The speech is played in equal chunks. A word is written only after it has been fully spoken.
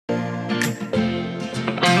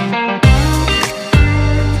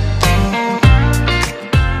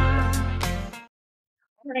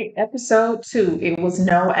Episode 2, it was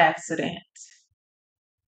no accident.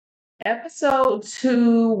 Episode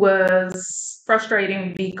 2 was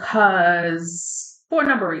frustrating because for a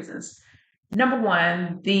number of reasons. Number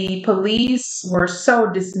one, the police were so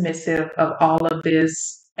dismissive of all of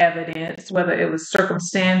this evidence, whether it was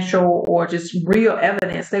circumstantial or just real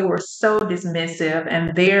evidence. They were so dismissive,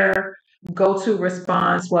 and their go-to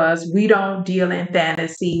response was, "We don't deal in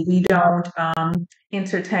fantasy. We don't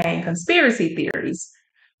entertain conspiracy theories."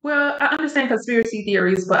 Well, I understand conspiracy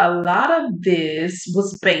theories, but a lot of this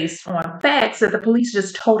was based on facts that the police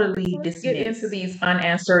just totally dismissed. Get into these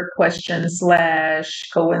unanswered questions slash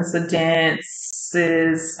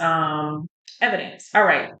coincidences, evidence. All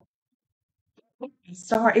right.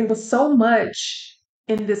 Sorry, it was so much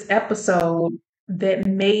in this episode that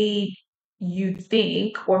made you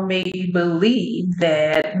think or made you believe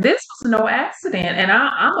that this was no accident. And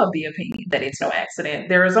I'm of the opinion that it's no accident.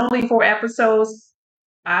 There is only 4 episodes.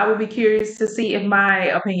 I would be curious to see if my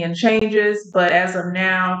opinion changes, but as of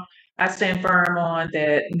now, I stand firm on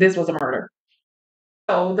that this was a murder.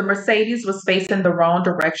 So the Mercedes was facing the wrong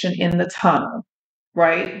direction in the tunnel,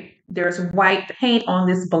 right? There's white paint on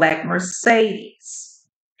this black Mercedes.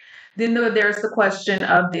 Then there's the question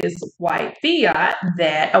of this white Fiat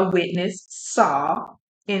that a witness saw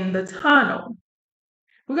in the tunnel.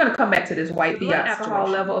 We're going to come back to this white Fiat alcohol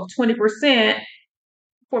level of 20%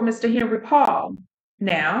 for Mr. Henry Paul.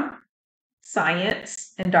 Now,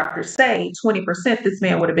 science and doctors say 20% this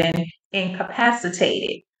man would have been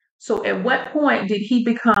incapacitated. So at what point did he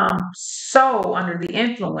become so under the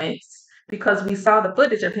influence? Because we saw the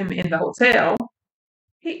footage of him in the hotel.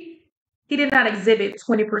 He did not exhibit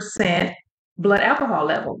 20% blood alcohol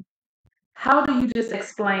level. How do you just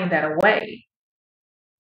explain that away?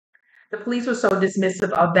 The police were so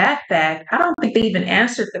dismissive of that fact. I don't think they even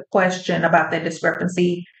answered the question about that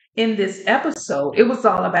discrepancy in this episode. It was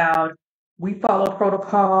all about, we follow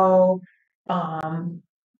protocol.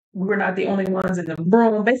 We're not the only ones in the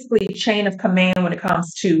room. Basically, chain of command when it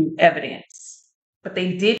comes to evidence. But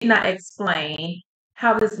they did not explain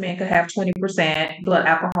how this man could have 20% blood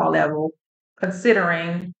alcohol level,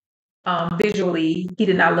 considering visually he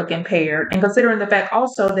did not look impaired, and considering the fact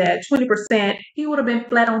also that 20% he would have been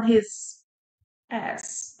flat on his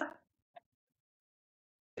ass.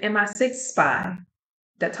 MI6 spy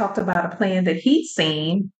that talked about a plan that he'd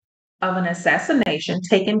seen of an assassination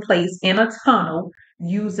taking place in a tunnel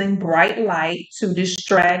using bright light to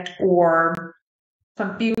distract or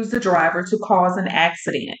confuse the driver to cause an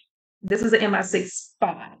accident. This is an MI6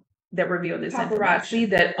 spy that revealed this paparazzi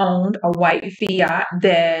that owned a white Fiat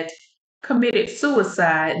that committed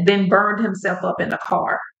suicide, then burned himself up in the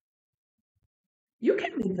car. You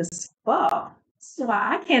can't make this up. So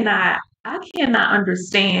I cannot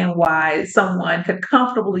understand why someone could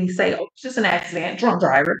comfortably say, "Oh, it's just an accident, drunk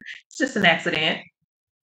driver. It's just an accident."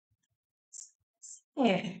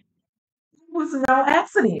 It was no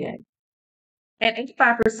accident. And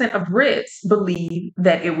 85% of Brits believe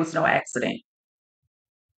that it was no accident.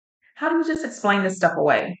 How do you just explain this stuff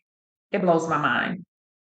away? It blows my mind.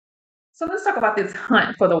 So let's talk about this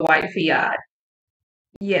hunt for the white Fiat.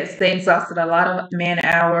 Yes, they exhausted a lot of man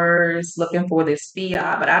hours looking for this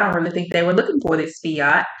Fiat, but I don't really think they were looking for this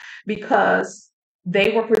Fiat because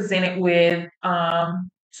they were presented with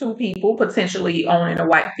two people potentially owning a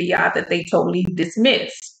white Fiat that they totally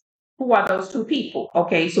dismissed. Who are those two people?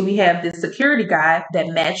 Okay, so we have this security guy that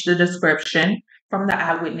matched the description from the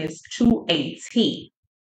eyewitness to a T.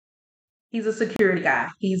 He's a security guy.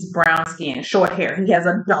 He's brown skin, short hair. He has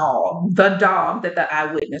a dog, the dog that the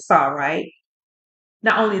eyewitness saw, right?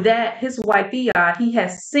 Not only that, his white Fiat, he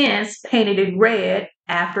has since painted it red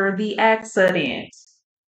after the accident.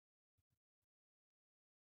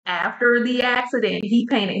 After the accident, he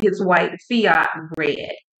painted his white Fiat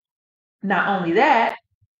red. Not only that,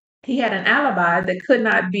 he had an alibi that could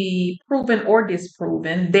not be proven or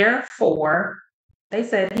disproven. Therefore, they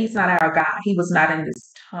said he's not our guy. He was not in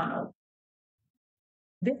this tunnel.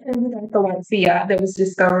 Then we got the white Fiat that was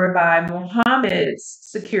discovered by Mohammed's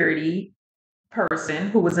security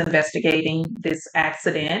person who was investigating this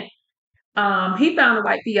accident. He found a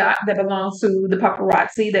white Fiat that belonged to the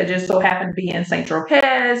paparazzi that just so happened to be in St.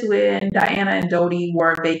 Tropez when Diana and Dodie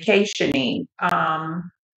were vacationing.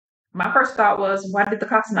 My first thought was, why did the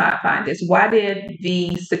cops not find this? Why did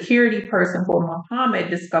the security person for Mohammed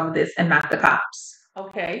discover this and not the cops?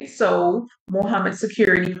 Okay, so Mohammed's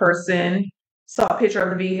security person saw a picture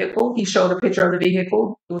of the vehicle. He showed a picture of the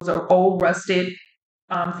vehicle. It was an old rusted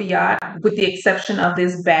Fiat, with the exception of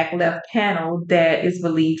this back left panel that is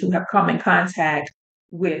believed to have come in contact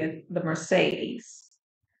with the Mercedes.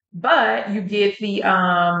 But you get the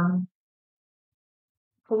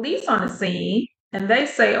Police on the scene, and they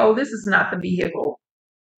say, oh, this is not the vehicle.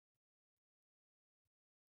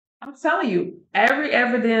 I'm telling you, every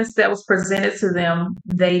evidence that was presented to them,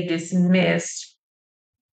 they dismissed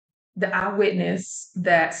the eyewitness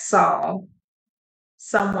that saw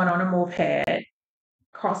someone on a moped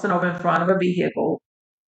crossing over in front of a vehicle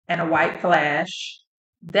and a white flash.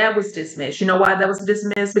 That was dismissed. You know why that was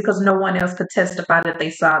dismissed? Because no one else could testify that they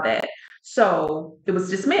saw that. So it was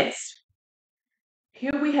dismissed.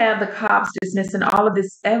 Here we have the cops dismissing all of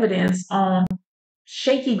this evidence on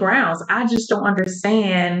shaky grounds. I just don't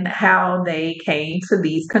understand how they came to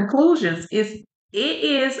these conclusions. It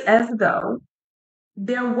is as though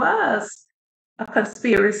there was a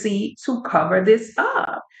conspiracy to cover this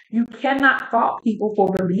up. You cannot fault people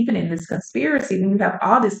for believing in this conspiracy when you have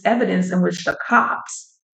all this evidence in which the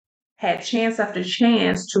cops had chance after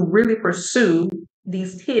chance to really pursue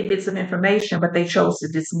these tidbits of information, but they chose to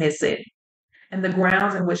dismiss it. And the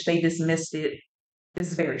grounds in which they dismissed it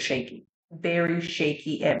is very shaky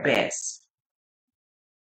at best.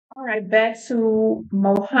 All right, back to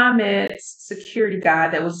Mohammed's security guy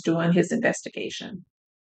that was doing his investigation.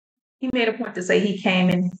 He made a point to say he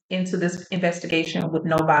came into this investigation with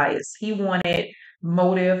no bias. He wanted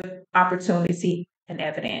motive, opportunity, and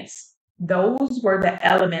evidence. Those were the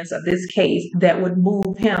elements of this case that would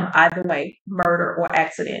move him either way, murder or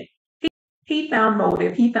accident. He found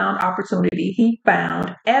motive, he found opportunity, he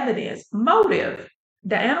found evidence. Motive.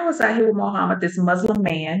 Diana was out here with Muhammad, this Muslim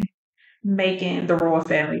man, making the royal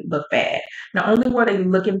family look bad. Not only were they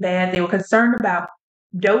looking bad, they were concerned about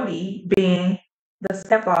Dodi being the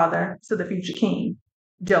stepfather to the future king.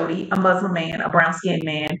 Dodi, a Muslim man, a brown skinned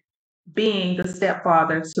man, being the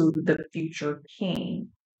stepfather to the future king.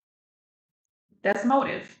 That's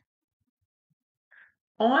motive.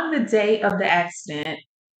 On the day of the accident,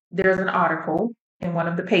 there's an article in one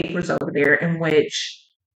of the papers over there in which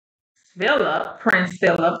Philip, Prince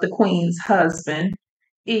Philip, the Queen's husband,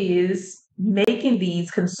 is making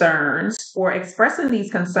these concerns or expressing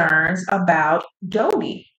these concerns about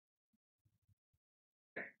Dodi.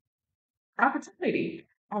 Opportunity.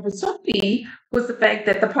 Opportunity was the fact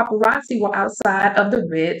that the paparazzi were outside of the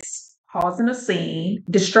Ritz, causing a scene,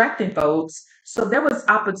 distracting folks. So there was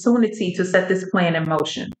opportunity to set this plan in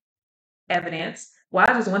motion. Evidence. Well,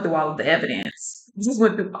 I just went through all of the evidence. I just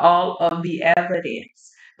went through all of the evidence.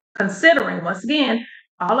 Considering, once again,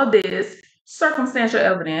 all of this circumstantial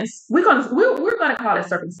evidence, we're gonna call it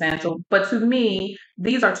circumstantial, but to me,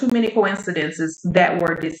 these are too many coincidences that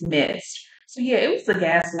were dismissed. So yeah, it was the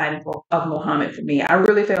gaslighting of Muhammad for me. I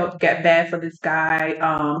really felt bad for this guy.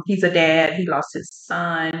 He's a dad. He lost his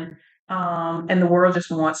son, and the world just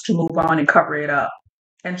wants to move on and cover it up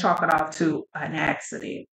and chalk it off to an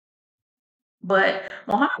accident. But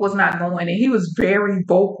Muhammad was not going, and he was very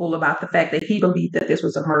vocal about the fact that he believed that this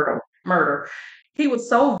was a murder. He was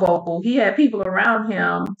so vocal, he had people around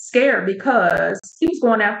him scared because he was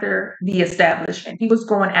going after the establishment. He was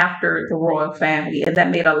going after the royal family, and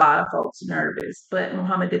that made a lot of folks nervous. But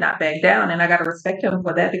Muhammad did not back down, and I got to respect him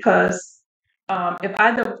for that because if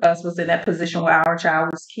either of us was in that position where our child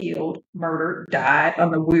was killed, murdered, died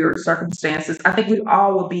under weird circumstances, I think we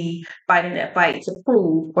all would be fighting that fight to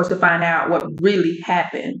prove or to find out what really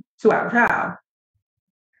happened to our child.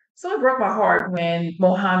 So it broke my heart when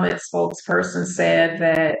Mohammed's spokesperson said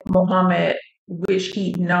that Mohammed wished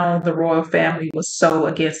he'd known the royal family was so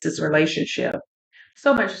against this relationship.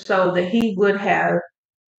 So much so that he would have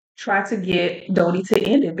tried to get Dodi to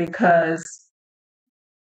end it because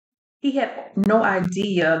he had no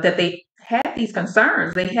idea that they had these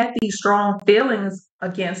concerns. They had these strong feelings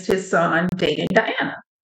against his son dating Diana.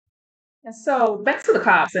 And so back to the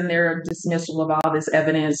cops and their dismissal of all this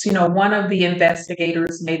evidence. You know, one of the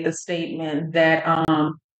investigators made the statement that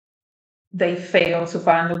they failed to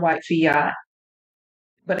find the white Fiat.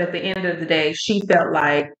 But at the end of the day, she felt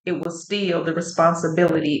like it was still the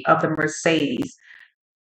responsibility of the Mercedes.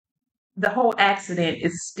 The whole accident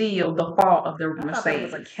is still the fault of the Mercedes. It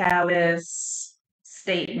was a callous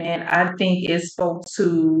statement. I think it spoke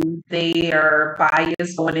to their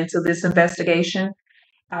bias going into this investigation.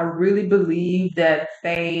 I really believe that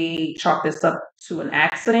they chalked this up to an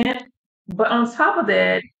accident. But on top of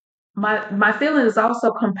that, my feeling is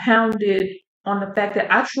also compounded on the fact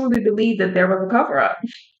that I truly believe that there was a cover up.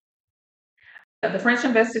 The French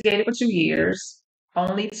investigated for 2 years,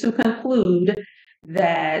 only to conclude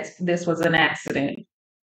that this was an accident.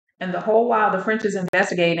 And the whole while the French is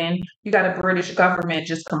investigating, you got a British government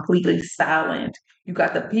just completely silent. You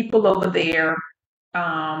got the people over there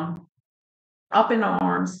up in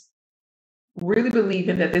arms, really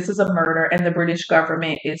believing that this is a murder, and the British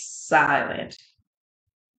government is silent.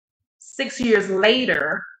 6 years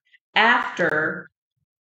later, after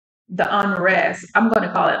the unrest, I'm going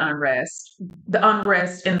to call it unrest, the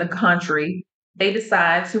unrest in the country, they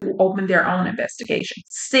decide to open their own investigation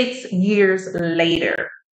 6 years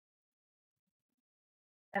later.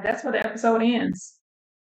 And that's where the episode ends.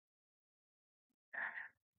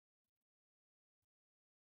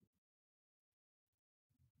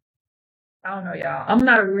 I don't know, y'all. I'm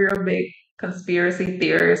not a real big conspiracy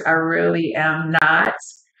theorist. I really am not.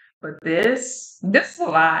 But this is a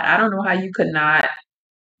lot. I don't know how you could not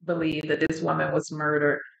believe that this woman was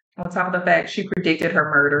murdered. On top of the fact she predicted her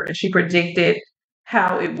murder and she predicted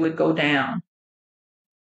how it would go down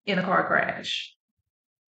in a car crash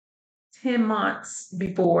 10 months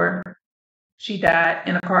before she died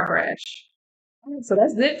in a car crash. So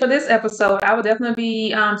that's it for this episode. I will definitely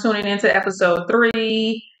be tuning into episode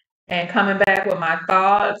 3 and coming back with my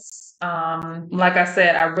thoughts. Like I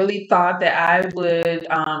said, I really thought that I would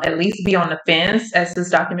at least be on the fence as this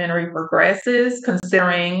documentary progresses,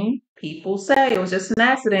 considering people say it was just an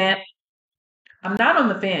accident. I'm not on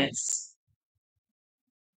the fence.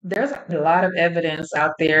 There's a lot of evidence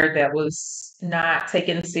out there that was not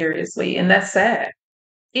taken seriously, and that's sad.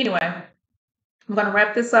 Anyway, I'm going to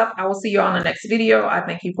wrap this up. I will see you on the next video. I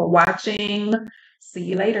thank you for watching. See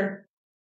you later.